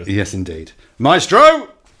piano. Yes, indeed. Maestro!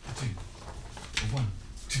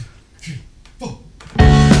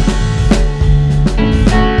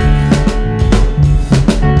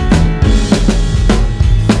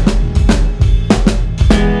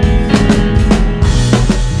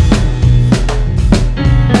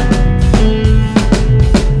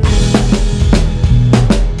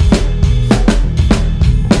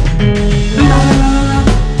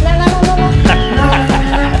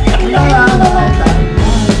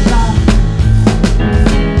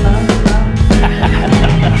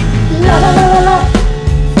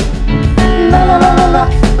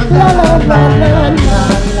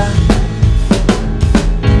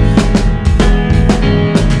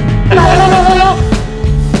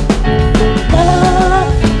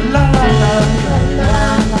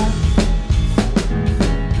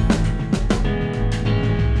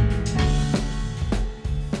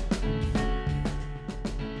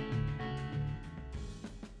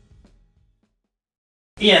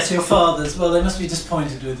 Yes, your fathers. Well, they must be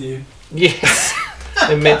disappointed with you. Yes,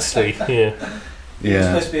 immensely. Yeah. You were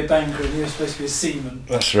supposed to be a banker and you were supposed to be a seaman.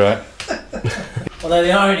 That's right. Although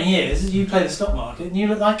the irony is, you play the stock market and you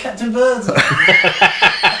look like Captain Birdseye.